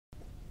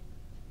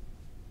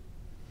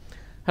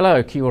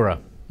Hello, kia ora.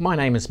 My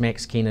name is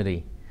Max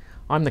Kennedy.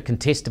 I'm the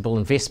Contestable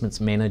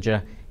Investments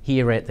Manager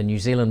here at the New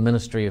Zealand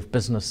Ministry of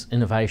Business,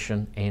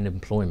 Innovation and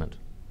Employment.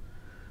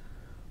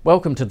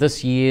 Welcome to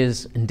this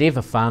year's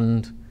Endeavour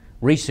Fund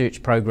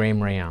Research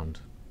Program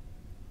Round.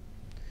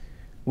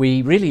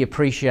 We really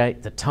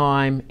appreciate the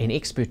time and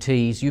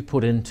expertise you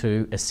put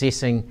into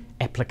assessing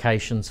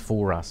applications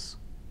for us.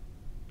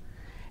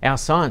 Our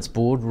Science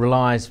Board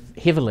relies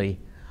heavily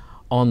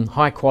on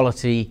high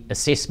quality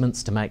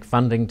assessments to make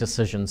funding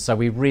decisions, so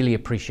we really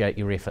appreciate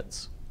your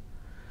efforts.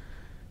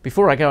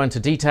 Before I go into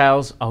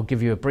details, I'll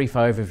give you a brief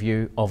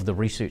overview of the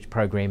research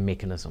program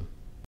mechanism.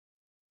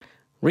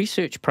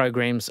 Research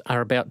programs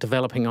are about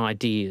developing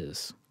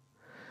ideas.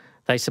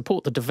 They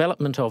support the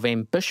development of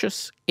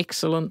ambitious,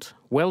 excellent,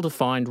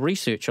 well-defined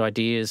research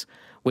ideas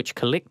which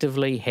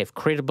collectively have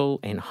credible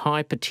and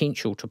high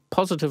potential to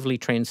positively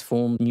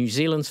transform New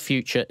Zealand's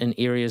future in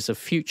areas of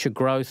future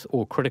growth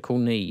or critical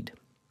need.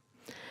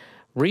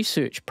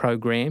 Research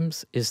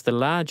programs is the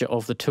larger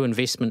of the two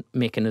investment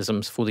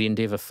mechanisms for the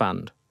Endeavour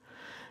Fund.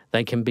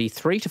 They can be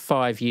 3 to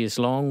 5 years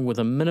long with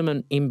a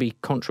minimum MB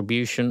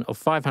contribution of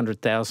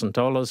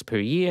 $500,000 per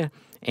year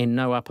and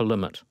no upper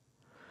limit.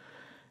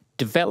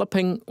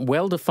 Developing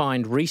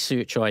well-defined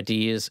research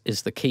ideas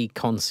is the key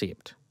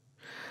concept,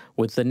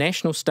 with the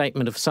National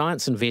Statement of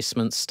Science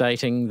Investments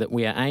stating that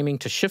we are aiming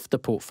to shift the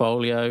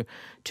portfolio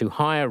to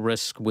higher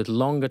risk with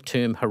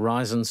longer-term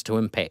horizons to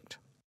impact.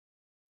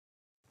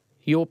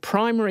 Your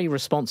primary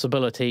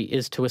responsibility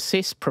is to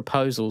assess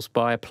proposals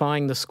by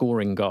applying the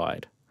scoring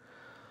guide.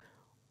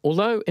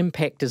 Although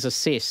impact is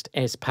assessed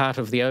as part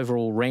of the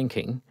overall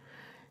ranking,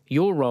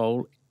 your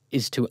role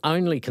is to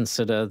only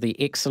consider the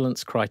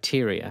excellence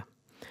criteria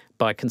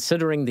by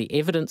considering the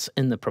evidence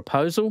in the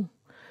proposal,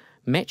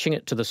 matching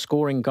it to the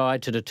scoring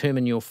guide to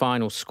determine your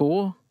final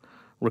score,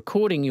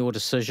 recording your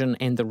decision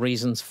and the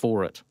reasons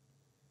for it.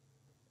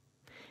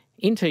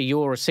 Enter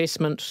your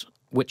assessment,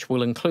 which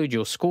will include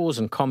your scores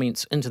and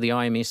comments, into the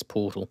IMS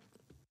portal.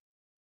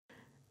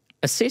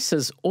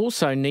 Assessors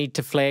also need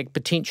to flag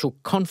potential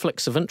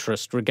conflicts of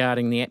interest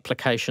regarding the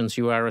applications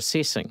you are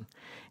assessing,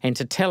 and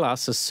to tell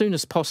us as soon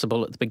as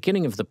possible at the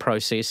beginning of the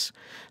process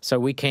so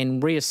we can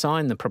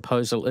reassign the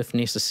proposal if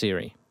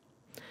necessary.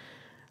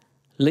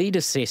 Lead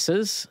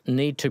assessors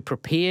need to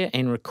prepare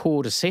and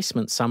record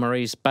assessment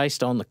summaries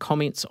based on the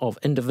comments of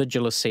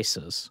individual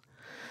assessors.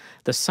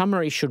 The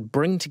summary should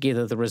bring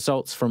together the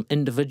results from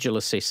individual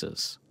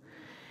assessors.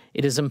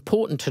 It is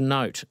important to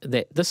note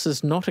that this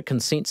is not a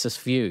consensus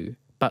view,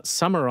 but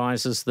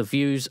summarises the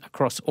views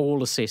across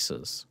all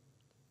assessors.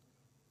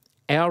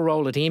 Our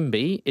role at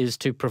MB is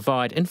to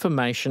provide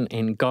information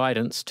and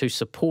guidance to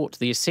support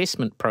the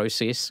assessment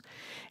process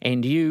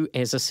and you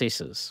as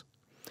assessors.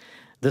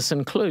 This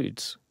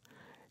includes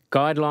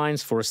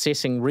guidelines for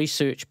assessing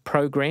research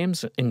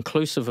programs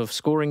inclusive of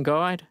scoring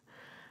guide,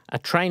 a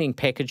training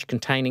package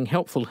containing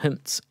helpful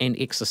hints and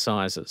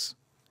exercises.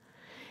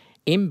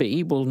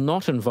 MB will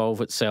not involve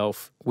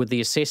itself with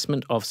the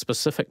assessment of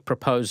specific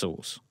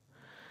proposals.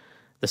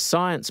 The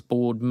Science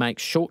Board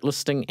makes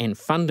shortlisting and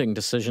funding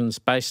decisions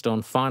based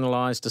on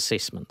finalised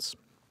assessments.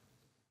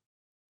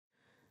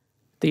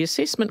 The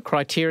assessment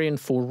criterion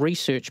for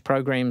research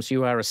programs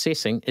you are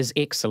assessing is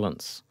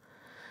excellence.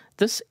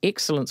 This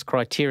excellence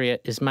criteria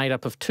is made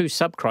up of two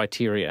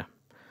sub-criteria: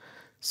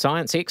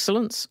 science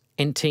excellence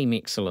and team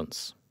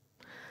excellence.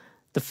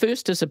 The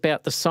first is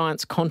about the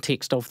science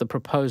context of the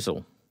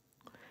proposal.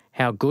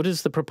 How good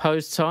is the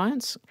proposed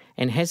science,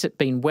 and has it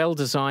been well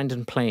designed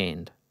and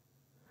planned?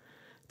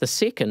 The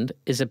second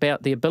is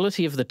about the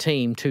ability of the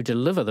team to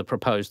deliver the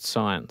proposed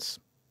science.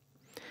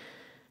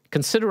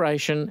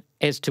 Consideration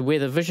as to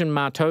whether vision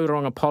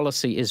mātauranga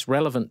policy is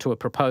relevant to a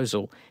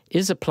proposal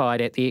is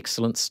applied at the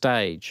excellence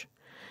stage.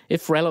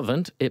 If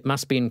relevant, it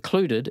must be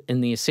included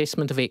in the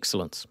assessment of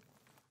excellence.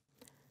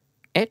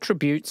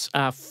 Attributes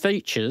are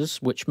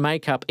features which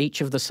make up each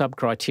of the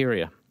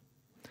sub-criteria.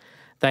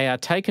 They are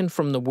taken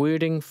from the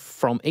wording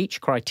from each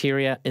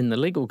criteria in the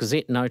Legal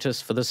Gazette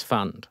notice for this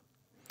fund.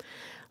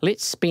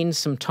 Let's spend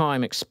some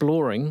time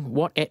exploring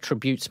what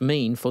attributes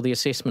mean for the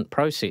assessment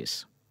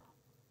process.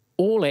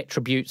 All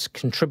attributes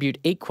contribute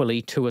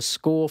equally to a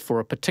score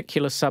for a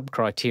particular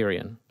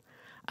sub-criterion,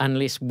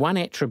 unless one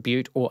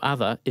attribute or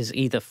other is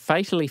either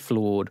fatally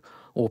flawed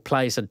or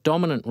plays a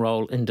dominant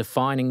role in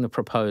defining the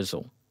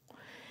proposal.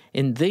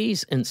 In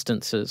these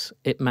instances,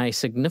 it may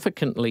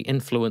significantly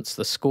influence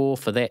the score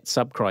for that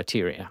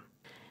sub-criteria.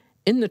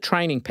 In the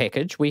training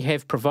package, we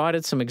have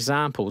provided some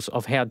examples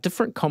of how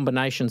different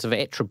combinations of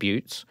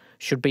attributes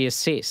should be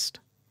assessed.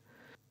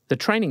 The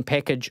training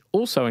package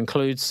also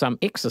includes some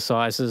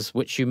exercises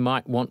which you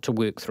might want to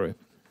work through.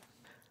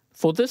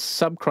 For this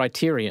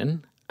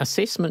sub-criterion,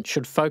 assessment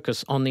should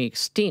focus on the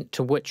extent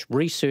to which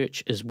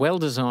research is well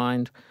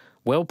designed,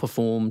 well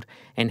performed,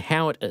 and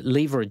how it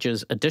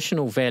leverages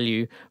additional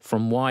value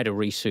from wider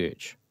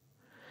research.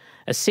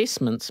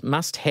 Assessments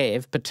must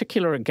have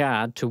particular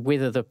regard to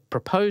whether the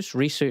proposed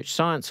research,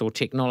 science or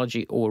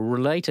technology or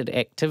related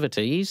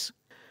activities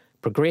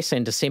progress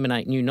and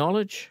disseminate new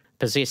knowledge,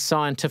 possess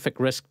scientific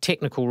risk,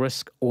 technical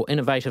risk, or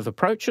innovative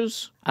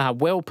approaches, are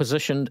well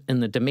positioned in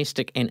the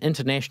domestic and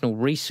international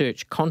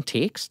research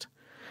context,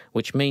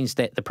 which means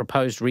that the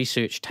proposed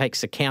research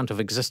takes account of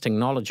existing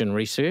knowledge in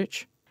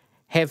research,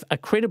 have a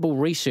credible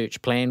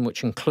research plan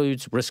which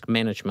includes risk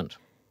management.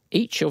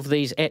 Each of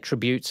these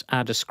attributes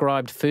are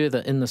described further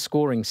in the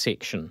scoring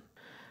section.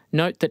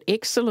 Note that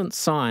excellent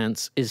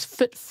science is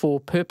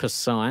fit-for-purpose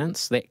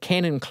science that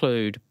can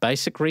include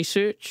basic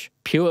research,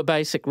 pure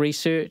basic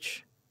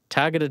research,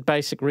 targeted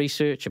basic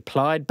research,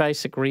 applied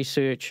basic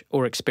research,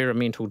 or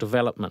experimental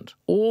development.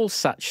 All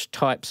such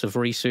types of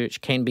research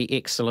can be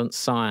excellent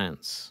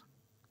science.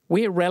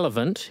 Where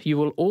relevant, you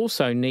will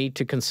also need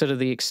to consider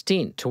the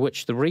extent to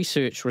which the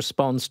research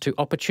responds to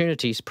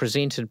opportunities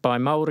presented by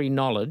Māori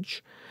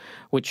knowledge,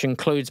 which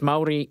includes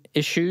Māori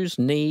issues,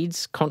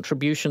 needs,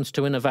 contributions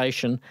to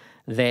innovation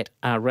that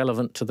are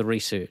relevant to the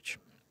research.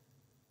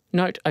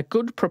 Note, a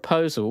good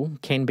proposal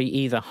can be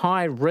either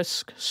high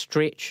risk,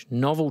 stretch,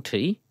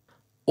 novelty,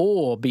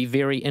 or be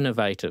very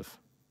innovative.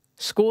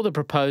 Score the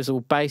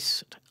proposal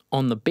based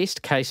on the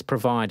best case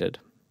provided.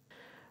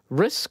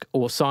 Risk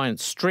or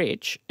science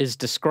stretch is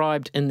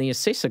described in the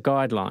Assessor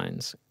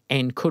guidelines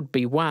and could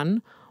be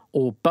one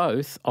or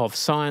both of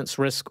science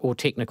risk or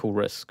technical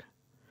risk.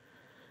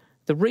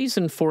 The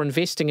reason for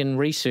investing in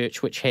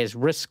research which has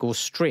risk or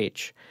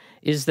stretch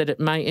is that it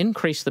may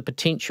increase the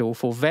potential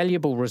for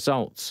valuable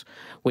results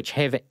which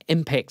have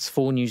impacts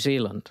for New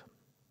Zealand.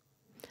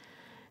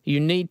 You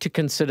need to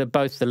consider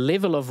both the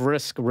level of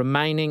risk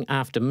remaining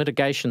after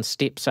mitigation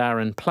steps are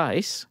in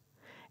place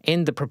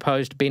and the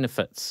proposed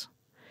benefits.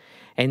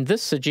 And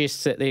this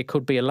suggests that there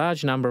could be a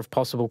large number of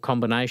possible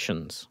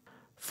combinations.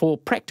 For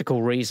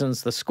practical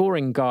reasons, the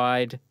scoring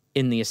guide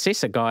in the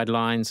Assessor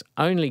guidelines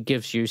only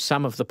gives you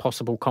some of the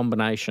possible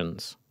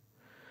combinations.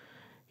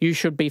 You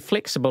should be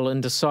flexible in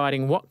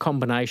deciding what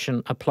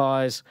combination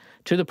applies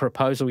to the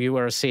proposal you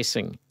are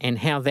assessing and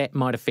how that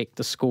might affect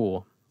the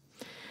score.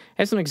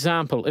 As an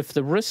example, if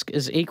the risk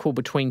is equal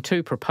between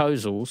two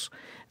proposals,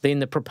 then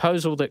the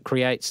proposal that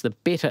creates the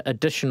better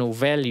additional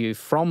value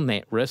from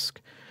that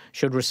risk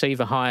should receive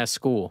a higher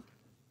score.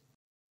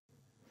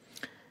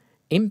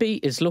 MB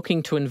is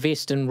looking to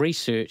invest in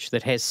research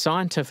that has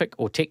scientific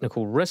or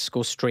technical risk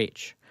or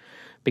stretch,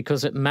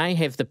 because it may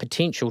have the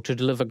potential to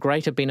deliver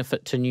greater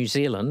benefit to New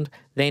Zealand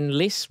than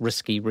less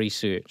risky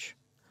research.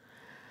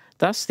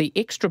 Thus, the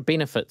extra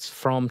benefits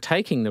from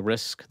taking the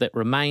risk that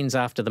remains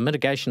after the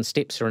mitigation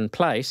steps are in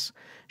place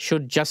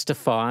should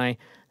justify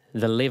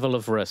the level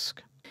of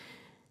risk.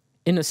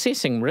 In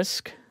assessing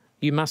risk,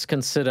 you must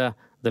consider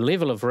the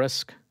level of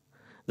risk,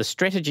 the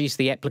strategies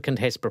the applicant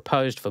has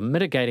proposed for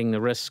mitigating the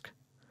risk.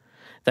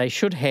 They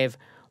should have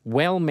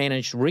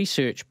well-managed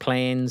research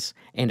plans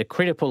and a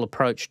credible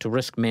approach to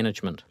risk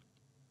management.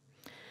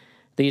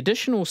 The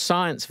additional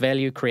science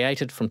value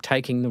created from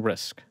taking the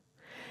risk.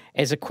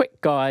 As a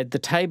quick guide, the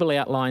table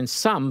outlines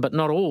some, but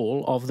not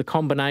all, of the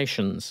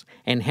combinations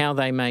and how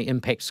they may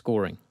impact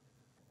scoring.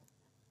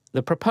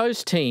 The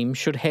proposed team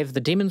should have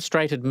the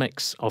demonstrated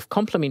mix of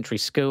complementary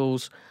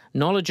skills,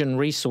 knowledge and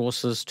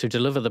resources to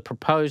deliver the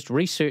proposed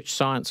research,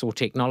 science or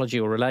technology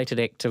or related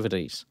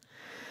activities,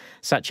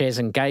 such as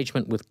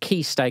engagement with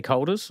key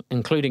stakeholders,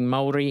 including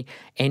Māori,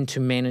 and to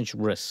manage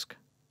risk.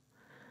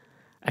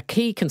 A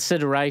key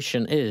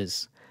consideration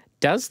is,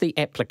 does the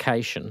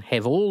application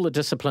have all the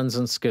disciplines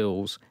and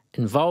skills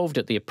involved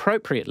at the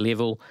appropriate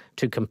level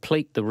to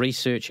complete the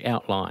research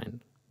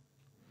outline?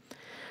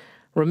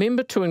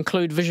 Remember to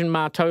include Vision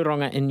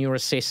Mātauranga in your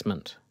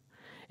assessment.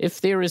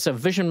 If there is a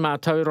Vision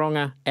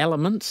Mātauranga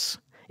elements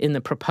in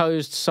the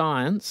proposed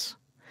science,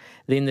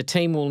 then the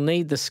team will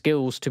need the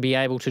skills to be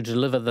able to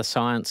deliver the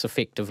science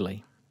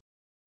effectively.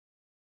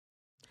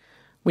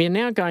 We are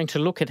now going to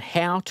look at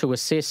how to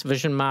assess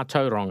Vision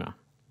Mātauranga.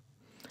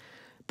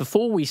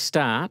 Before we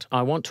start,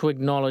 I want to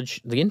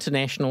acknowledge the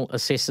international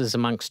assessors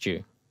amongst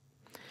you.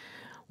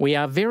 We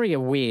are very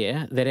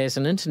aware that as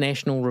an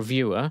international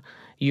reviewer,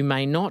 you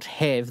may not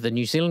have the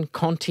New Zealand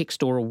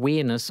context or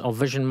awareness of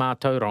Vision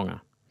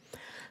Mātauranga.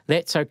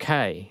 That's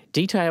okay.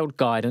 Detailed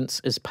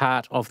guidance is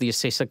part of the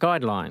Assessor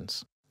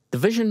guidelines. The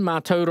Vision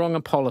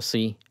Mātauranga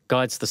policy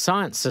guides the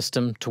science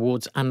system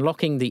towards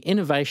unlocking the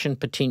innovation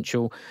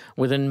potential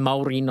within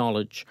Māori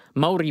knowledge,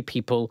 Māori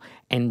people,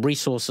 and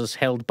resources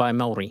held by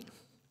Māori.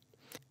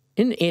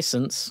 In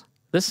essence,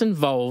 this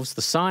involves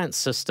the science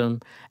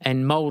system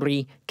and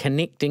Māori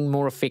connecting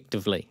more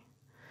effectively.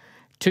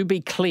 To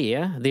be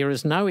clear, there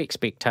is no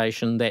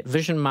expectation that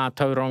Vision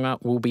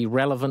Mātauranga will be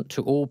relevant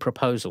to all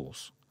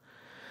proposals.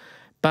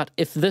 But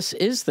if this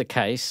is the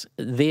case,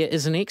 there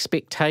is an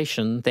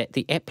expectation that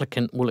the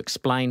applicant will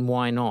explain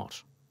why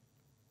not.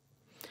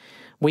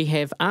 We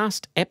have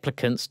asked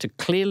applicants to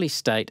clearly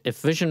state if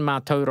Vision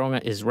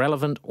Mātauranga is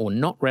relevant or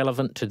not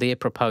relevant to their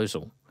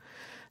proposal.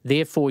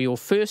 Therefore, your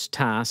first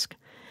task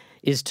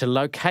is to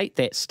locate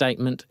that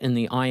statement in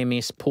the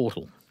IMS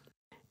portal.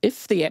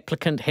 If the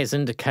applicant has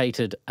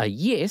indicated a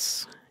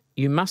yes,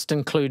 you must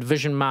include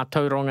Vision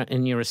Mātauranga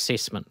in your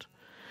assessment.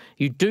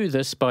 You do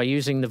this by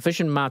using the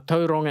vision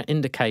mātauranga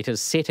indicators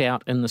set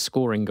out in the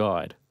scoring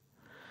guide.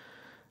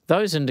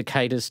 Those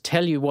indicators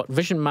tell you what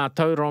vision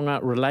mātauranga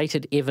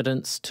related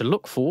evidence to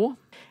look for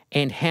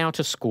and how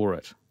to score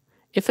it.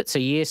 If it's a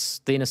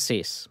yes, then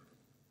assess.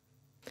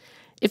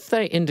 If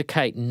they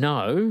indicate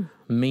no,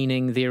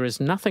 meaning there is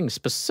nothing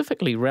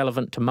specifically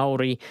relevant to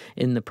Māori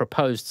in the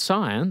proposed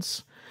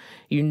science,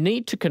 you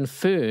need to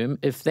confirm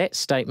if that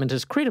statement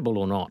is credible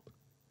or not.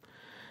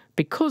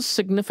 Because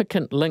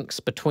significant links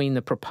between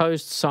the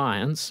proposed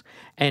science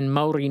and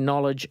Māori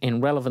knowledge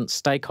and relevant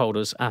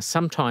stakeholders are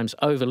sometimes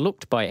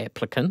overlooked by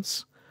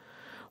applicants,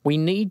 we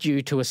need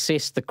you to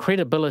assess the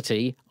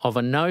credibility of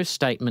a no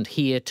statement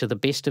here to the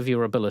best of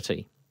your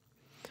ability.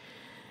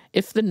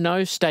 If the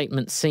no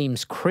statement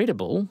seems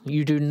credible,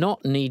 you do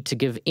not need to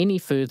give any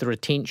further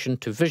attention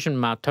to vision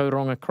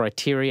mātauranga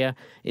criteria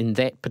in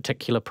that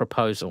particular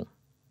proposal.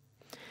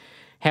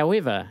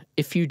 However,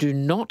 if you do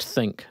not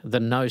think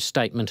the no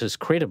statement is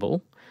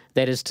credible,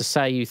 that is to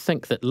say you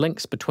think that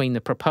links between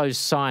the proposed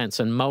science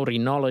and Māori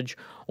knowledge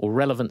or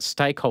relevant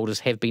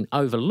stakeholders have been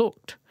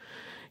overlooked,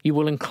 you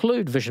will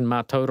include vision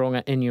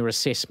mātauranga in your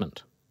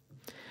assessment.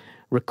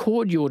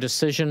 Record your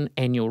decision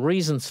and your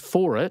reasons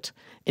for it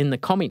in the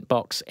comment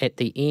box at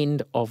the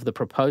end of the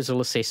proposal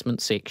assessment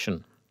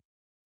section.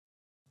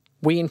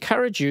 We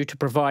encourage you to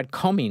provide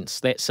comments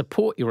that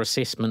support your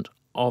assessment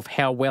of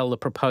how well the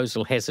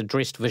proposal has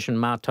addressed vision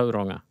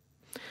mātauranga.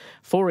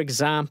 For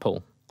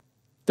example,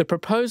 the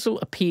proposal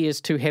appears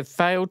to have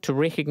failed to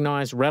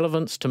recognise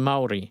relevance to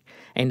Māori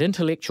and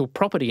intellectual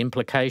property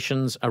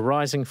implications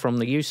arising from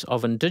the use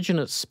of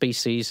Indigenous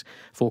species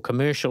for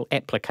commercial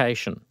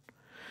application,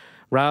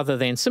 rather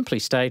than simply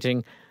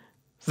stating,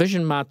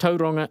 vision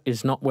mātauranga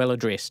is not well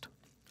addressed.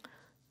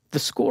 The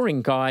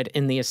scoring guide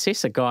in the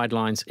Assessor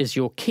guidelines is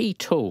your key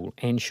tool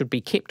and should be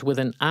kept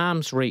within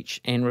arm's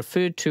reach and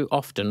referred to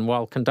often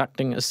while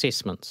conducting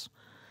assessments.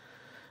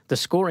 The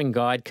scoring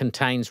guide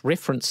contains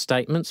reference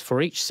statements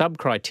for each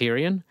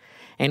sub-criterion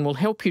and will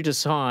help you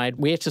decide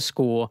where to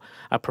score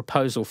a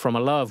proposal from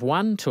a low of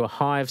 1 to a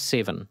high of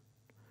 7.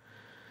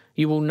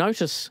 You will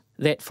notice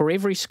that for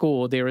every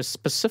score there is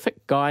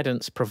specific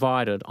guidance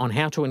provided on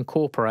how to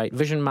incorporate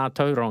vision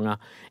mātauranga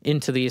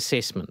into the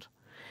assessment.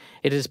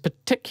 It is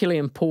particularly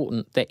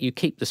important that you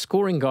keep the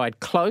scoring guide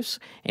close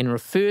and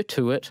refer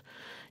to it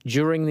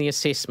during the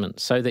assessment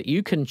so that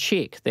you can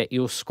check that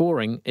your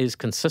scoring is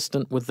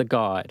consistent with the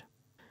guide.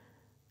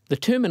 The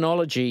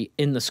terminology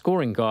in the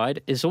scoring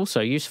guide is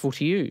also useful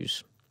to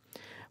use.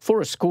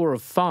 For a score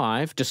of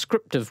 5,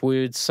 descriptive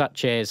words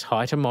such as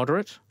high to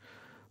moderate,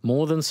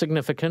 more than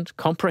significant,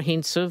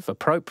 comprehensive,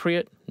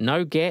 appropriate,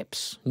 no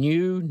gaps,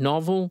 new,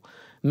 novel,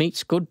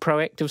 meets good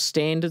proactive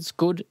standards,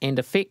 good and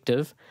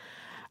effective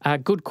are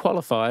good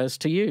qualifiers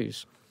to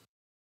use.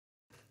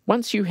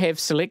 Once you have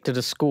selected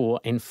a score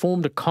and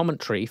formed a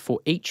commentary for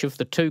each of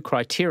the 2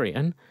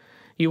 criterion,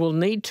 you will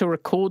need to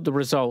record the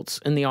results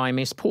in the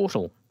IMS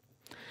portal.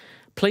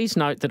 Please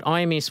note that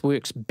IMS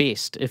works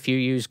best if you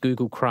use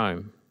Google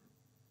Chrome.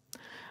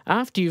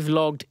 After you've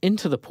logged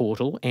into the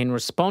portal and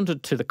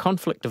responded to the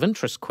conflict of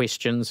interest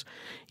questions,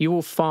 you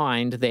will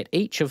find that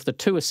each of the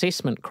 2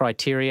 assessment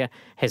criteria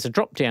has a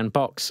drop-down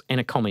box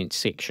and a comment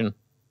section.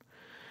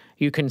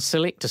 You can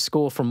select a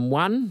score from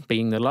 1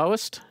 being the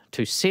lowest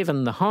to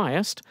 7 the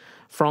highest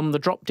from the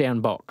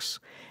drop-down box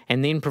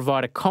and then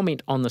provide a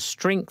comment on the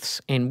strengths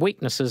and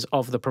weaknesses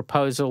of the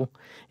proposal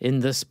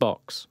in this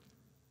box.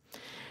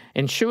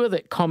 Ensure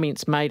that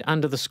comments made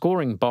under the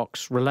scoring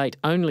box relate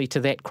only to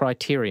that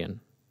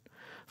criterion.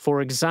 For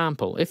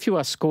example, if you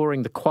are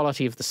scoring the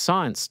quality of the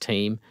science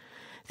team,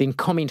 then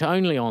comment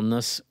only on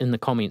this in the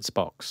comments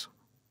box.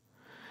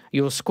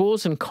 Your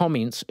scores and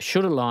comments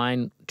should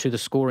align to the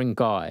scoring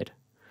guide.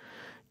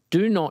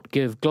 Do not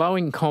give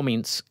glowing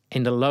comments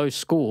and a low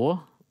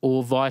score,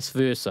 or vice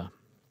versa.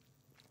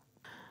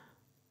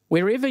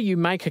 Wherever you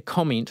make a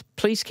comment,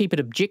 please keep it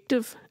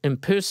objective,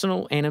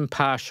 impersonal and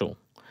impartial.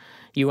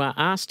 You are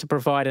asked to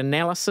provide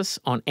analysis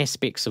on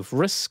aspects of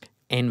risk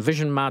and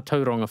vision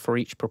mātauranga for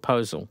each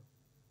proposal.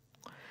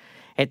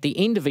 At the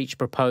end of each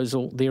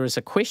proposal, there is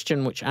a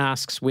question which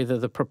asks whether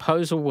the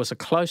proposal was a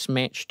close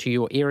match to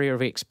your area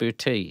of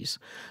expertise,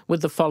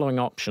 with the following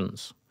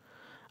options: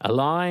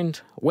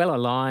 aligned,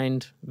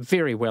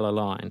 very well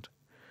aligned.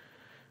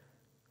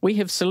 We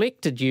have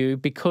selected you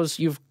because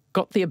you've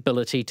got the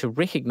ability to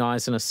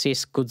recognise and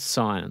assess good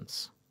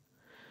science.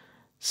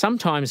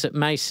 Sometimes it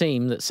may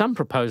seem that some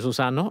proposals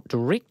are not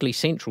directly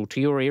central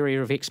to your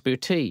area of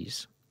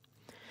expertise.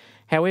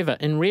 However,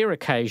 in rare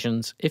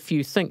occasions, if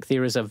you think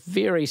there is a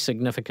very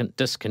significant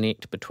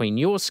disconnect between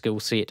your skill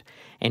set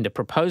and a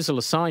proposal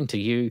assigned to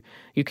you,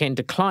 you can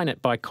decline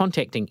it by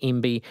contacting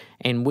MB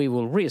and we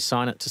will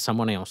reassign it to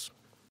someone else.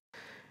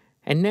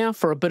 And now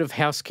for a bit of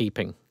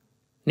housekeeping.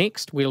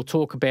 Next, we'll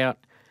talk about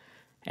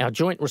our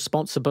joint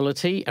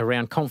responsibility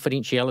around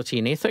confidentiality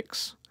and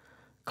ethics,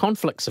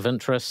 conflicts of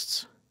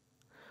interests,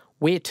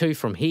 where to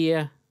from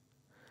here,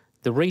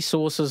 the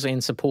resources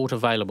and support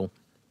available.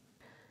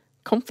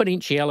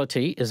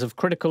 Confidentiality is of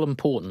critical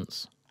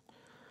importance.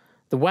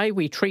 The way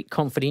we treat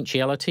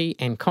confidentiality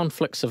and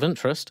conflicts of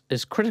interest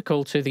is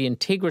critical to the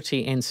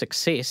integrity and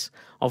success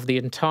of the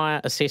entire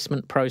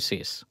assessment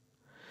process.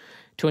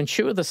 To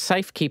ensure the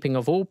safekeeping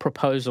of all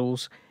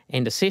proposals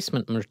and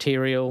assessment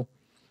material,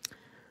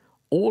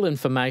 all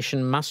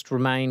information must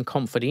remain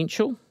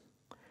confidential.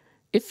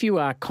 If you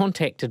are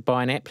contacted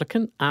by an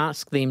applicant,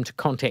 ask them to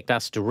contact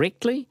us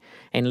directly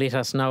and let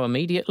us know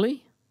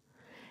immediately.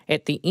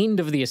 At the end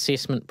of the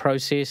assessment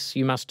process,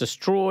 you must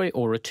destroy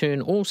or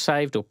return all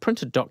saved or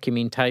printed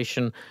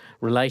documentation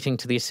relating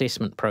to the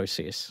assessment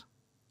process.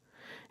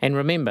 And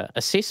remember,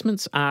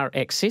 assessments are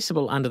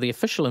accessible under the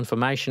Official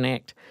Information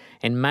Act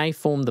and may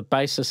form the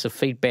basis of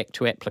feedback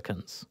to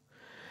applicants.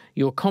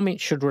 Your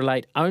comments should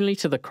relate only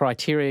to the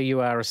criteria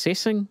you are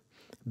assessing,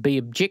 be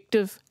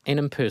objective and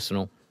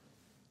impersonal.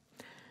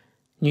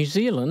 New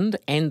Zealand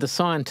and the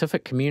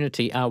scientific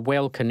community are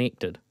well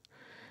connected.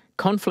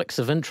 Conflicts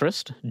of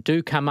interest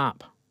do come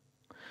up.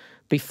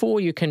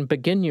 Before you can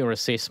begin your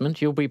assessment,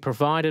 you'll be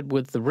provided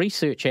with the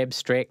research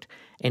abstract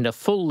and a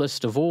full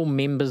list of all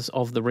members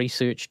of the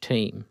research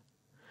team.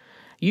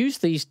 Use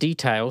these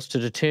details to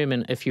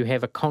determine if you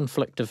have a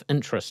conflict of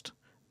interest,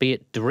 be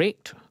it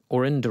direct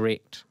or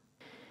indirect.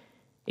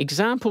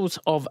 Examples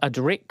of a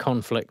direct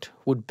conflict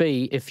would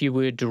be if you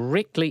were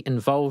directly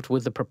involved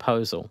with the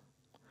proposal,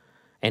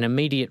 an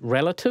immediate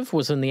relative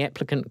was in the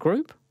applicant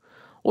group,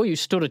 or you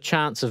stood a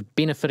chance of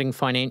benefiting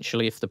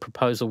financially if the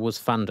proposal was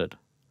funded.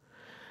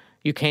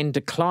 You can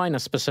decline a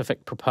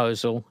specific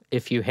proposal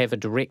if you have a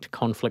direct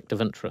conflict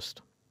of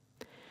interest.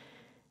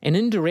 An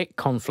indirect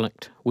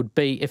conflict would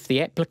be if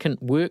the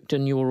applicant worked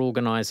in your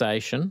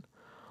organisation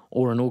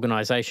or an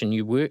organisation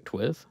you worked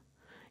with,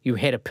 you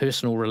had a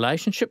personal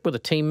relationship with a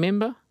team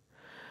member,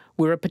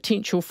 were a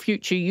potential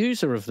future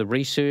user of the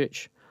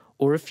research,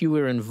 or if you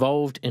were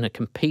involved in a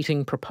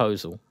competing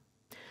proposal.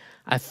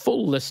 A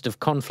full list of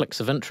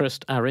conflicts of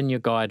interest are in your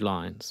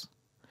guidelines.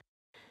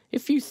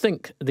 If you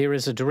think there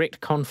is a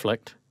direct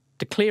conflict,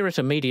 declare it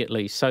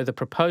immediately so the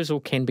proposal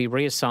can be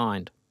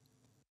reassigned.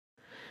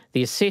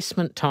 The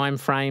assessment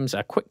timeframes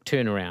are quick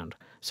turnaround,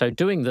 so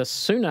doing this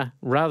sooner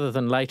rather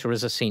than later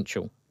is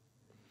essential.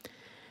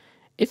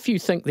 If you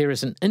think there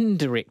is an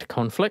indirect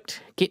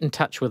conflict, get in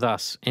touch with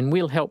us and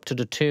we'll help to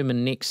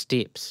determine next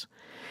steps,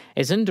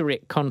 as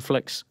indirect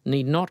conflicts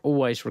need not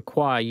always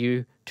require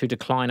you to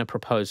decline a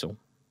proposal.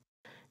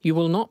 You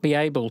will not be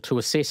able to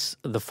assess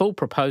the full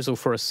proposal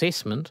for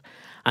assessment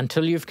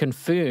until you've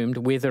confirmed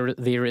whether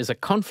there is a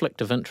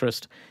conflict of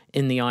interest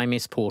in the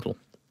IMS portal.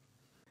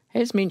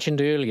 As mentioned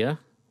earlier,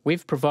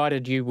 we've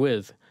provided you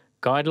with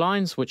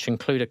guidelines which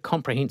include a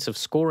comprehensive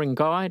scoring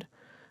guide,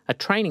 a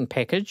training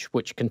package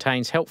which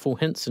contains helpful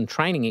hints and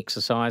training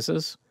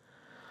exercises,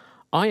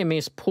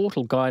 IMS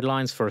portal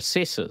guidelines for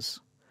assessors.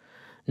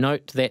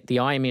 Note that the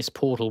IMS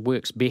portal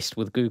works best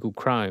with Google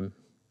Chrome.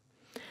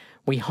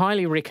 We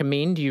highly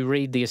recommend you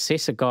read the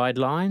assessor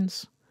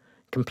guidelines,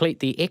 complete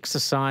the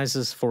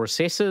exercises for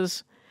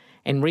assessors,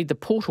 and read the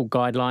portal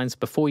guidelines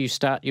before you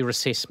start your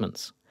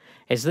assessments,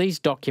 as these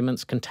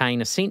documents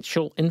contain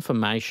essential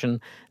information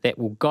that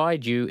will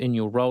guide you in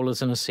your role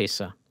as an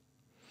assessor.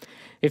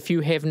 If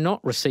you have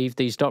not received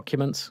these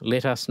documents,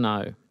 let us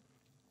know.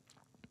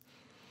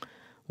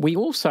 We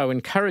also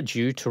encourage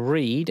you to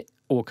read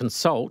or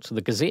consult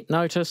the Gazette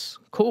Notice,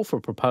 Call for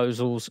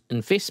Proposals,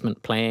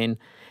 Investment Plan,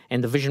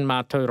 and the Vision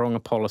Mā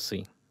Tauranga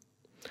Policy.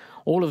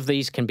 All of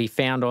these can be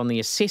found on the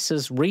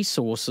Assessors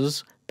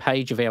Resources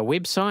page of our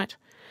website.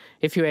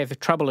 If you have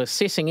trouble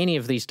assessing any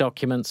of these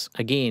documents,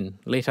 again,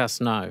 let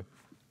us know.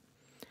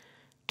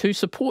 To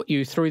support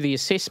you through the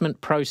assessment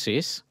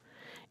process,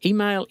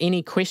 email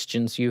any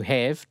questions you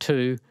have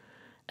to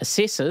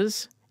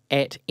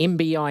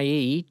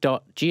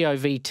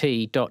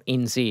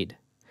assessors@mbie.govt.nz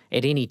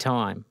at any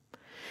time.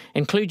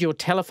 Include your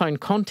telephone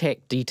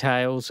contact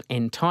details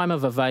and time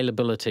of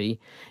availability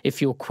if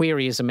your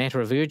query is a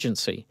matter of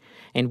urgency,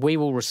 and we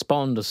will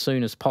respond as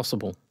soon as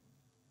possible.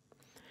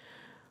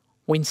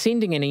 When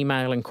sending an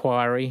email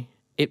inquiry,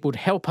 it would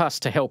help us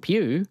to help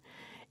you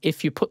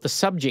if you put the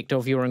subject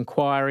of your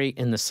inquiry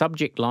in the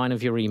subject line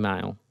of your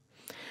email.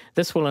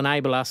 This will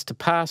enable us to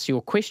pass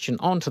your question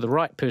on to the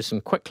right person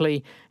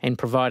quickly and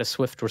provide a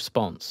swift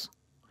response.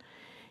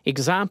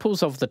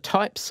 Examples of the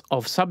types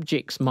of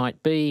subjects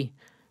might be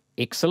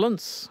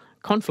excellence,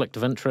 conflict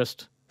of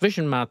interest,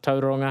 Vision Mā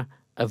Tauranga,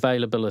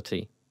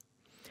 availability.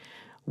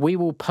 We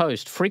will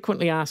post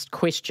frequently asked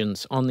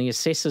questions on the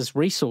Assessors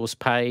Resource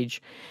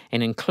page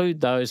and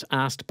include those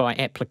asked by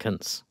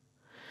applicants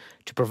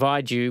to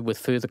provide you with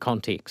further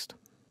context.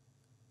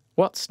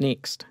 What's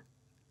next?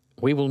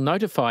 We will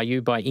notify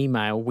you by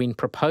email when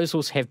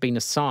proposals have been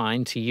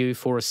assigned to you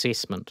for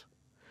assessment.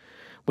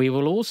 We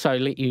will also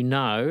let you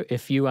know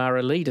if you are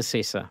a lead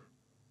assessor.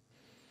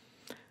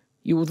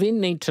 You will then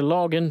need to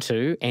log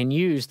into and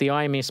use the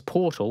IMS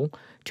portal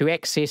to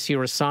access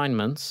your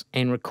assignments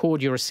and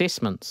record your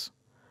assessments.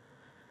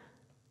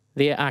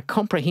 There are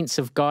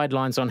comprehensive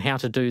guidelines on how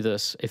to do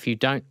this. If you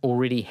don't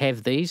already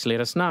have these, let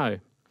us know.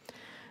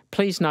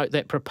 Please note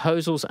that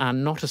proposals are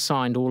not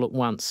assigned all at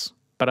once,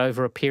 but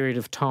over a period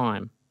of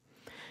time.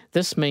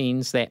 This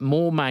means that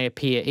more may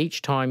appear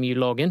each time you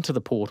log into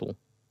the portal.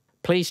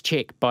 Please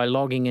check by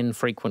logging in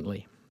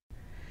frequently.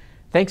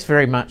 Thanks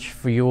very much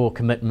for your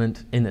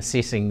commitment in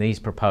assessing these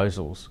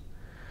proposals.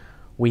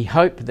 We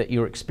hope that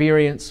your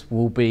experience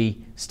will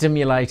be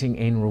stimulating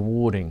and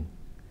rewarding.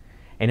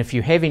 And if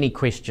you have any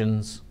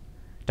questions,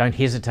 don't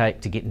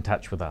hesitate to get in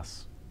touch with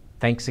us.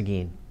 Thanks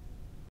again.